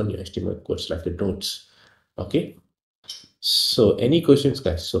document your HTML codes like the notes. Okay. So any questions,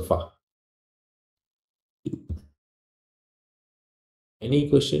 guys, so far? Any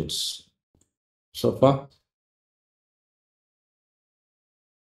questions so far?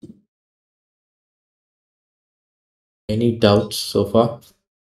 Any doubts so far?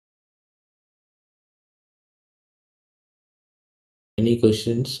 Any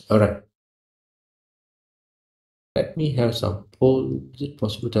questions? All right. Let me have some poll. Is it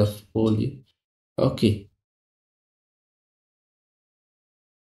possible to have poll here? Okay.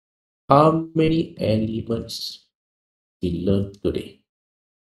 How many elements we learned today?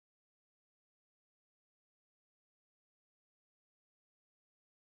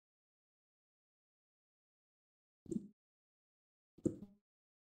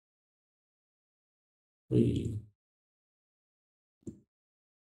 Three,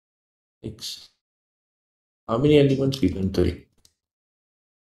 six. How many elements we learned today?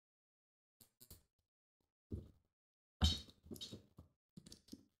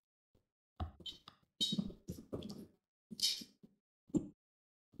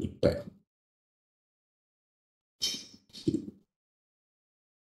 Time.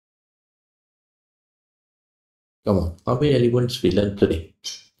 Come on. How many elements we learned today?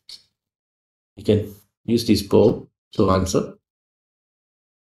 You can use this poll to answer.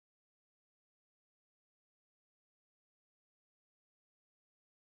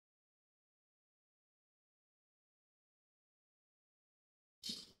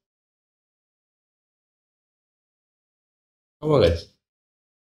 Come on, guys.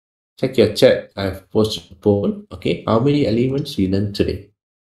 Check your chat. I've posted a poll. Okay. How many elements we learned today?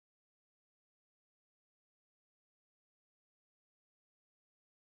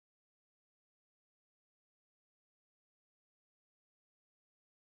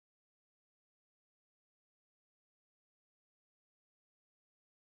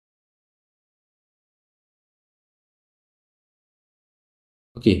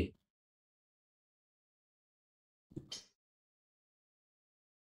 Okay.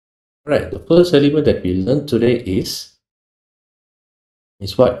 Right. The first element that we learned today is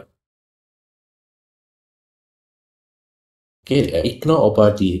what? Okay. Ignore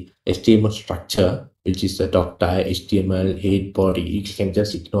about the HTML structure, which is the doctype, HTML, head, body. You can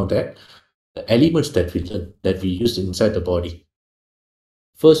just ignore that. The elements that we learned that we use inside the body.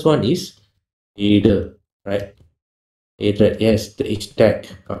 First one is header, right? Header, yes, the H tag.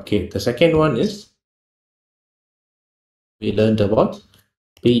 Okay. The second one is we learned about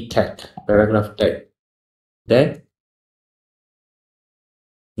P tag, paragraph tag. Then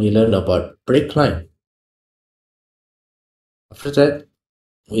we learned about break line. After that,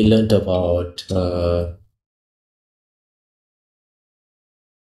 we learned about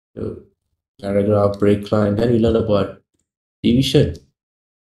paragraph, break line. Then we learned about division.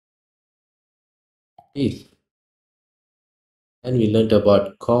 If. Then we learned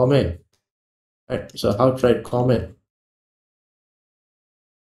about comment. Right. So how to write comment?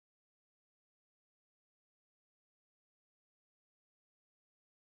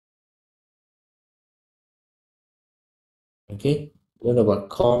 Okay. Learn about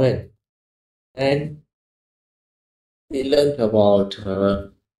comment. And we learned about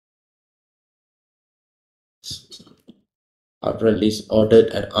ordered list, ordered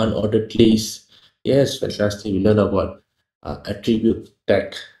and unordered list. Yes, fantastic. We learned about attribute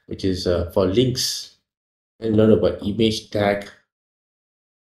tag, which is for links. And learn about image tag.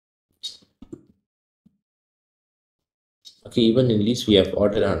 Okay, even in list we have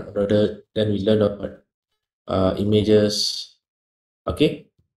ordered and unordered. Then we learn about images. Okay,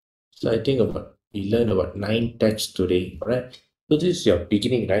 so I think about we learned about 9 tags today. All right. So this is your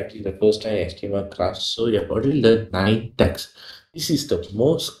beginning, right? This is the first time HTML class. So you have already learned 9 tags. This is the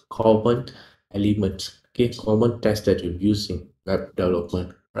most common element, okay, common tags that you use in web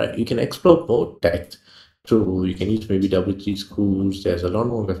development, right? You can explore more tags through, you can use maybe W3 schools. There's a lot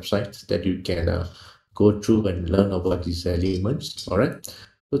more websites that you can go through and learn about these elements. All right.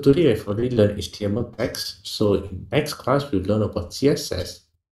 So today I've already learned HTML tags. So in next class we'll learn about CSS.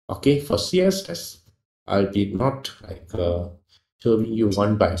 Okay, for CSS, I'll be not like showing you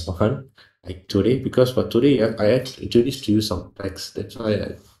one by one like today, because for today I have introduced to you some tags. That's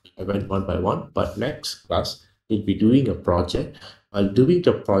why I went one by one. But next class we'll be doing a project. While doing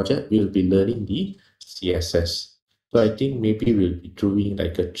the project, we'll be learning the CSS. So I think maybe we'll be doing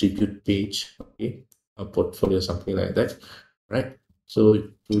like a tribute page, okay, a portfolio, something like that, right? So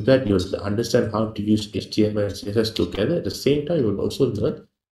with that, you'll understand how to use HTML and CSS together. At the same time, you'll also learn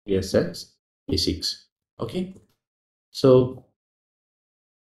CSS basics. Okay. So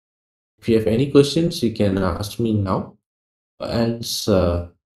if you have any questions, you can ask me now. Else,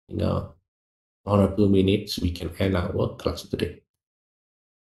 in 1 or 2 minutes, we can end our class today.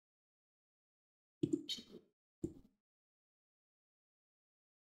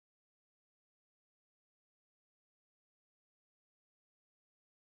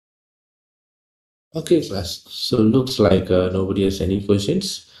 Okay, class. So looks like nobody has any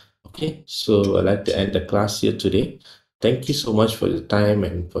questions. Okay, so I'd like to end the class here today. Thank you so much for your time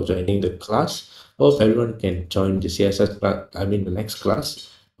and for joining the class. Hope everyone can join the CSS class, I mean the next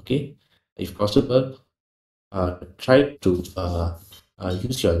class. Okay, if possible, try to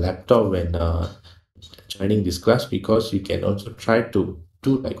use your laptop when joining this class, because you can also try to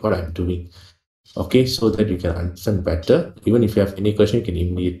do like what I'm doing. Okay, so that you can understand better. Even if you have any question, you can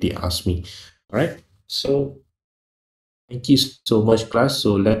immediately ask me. All right. So thank you so much, class.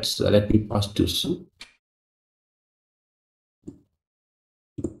 So let me pass to Sue.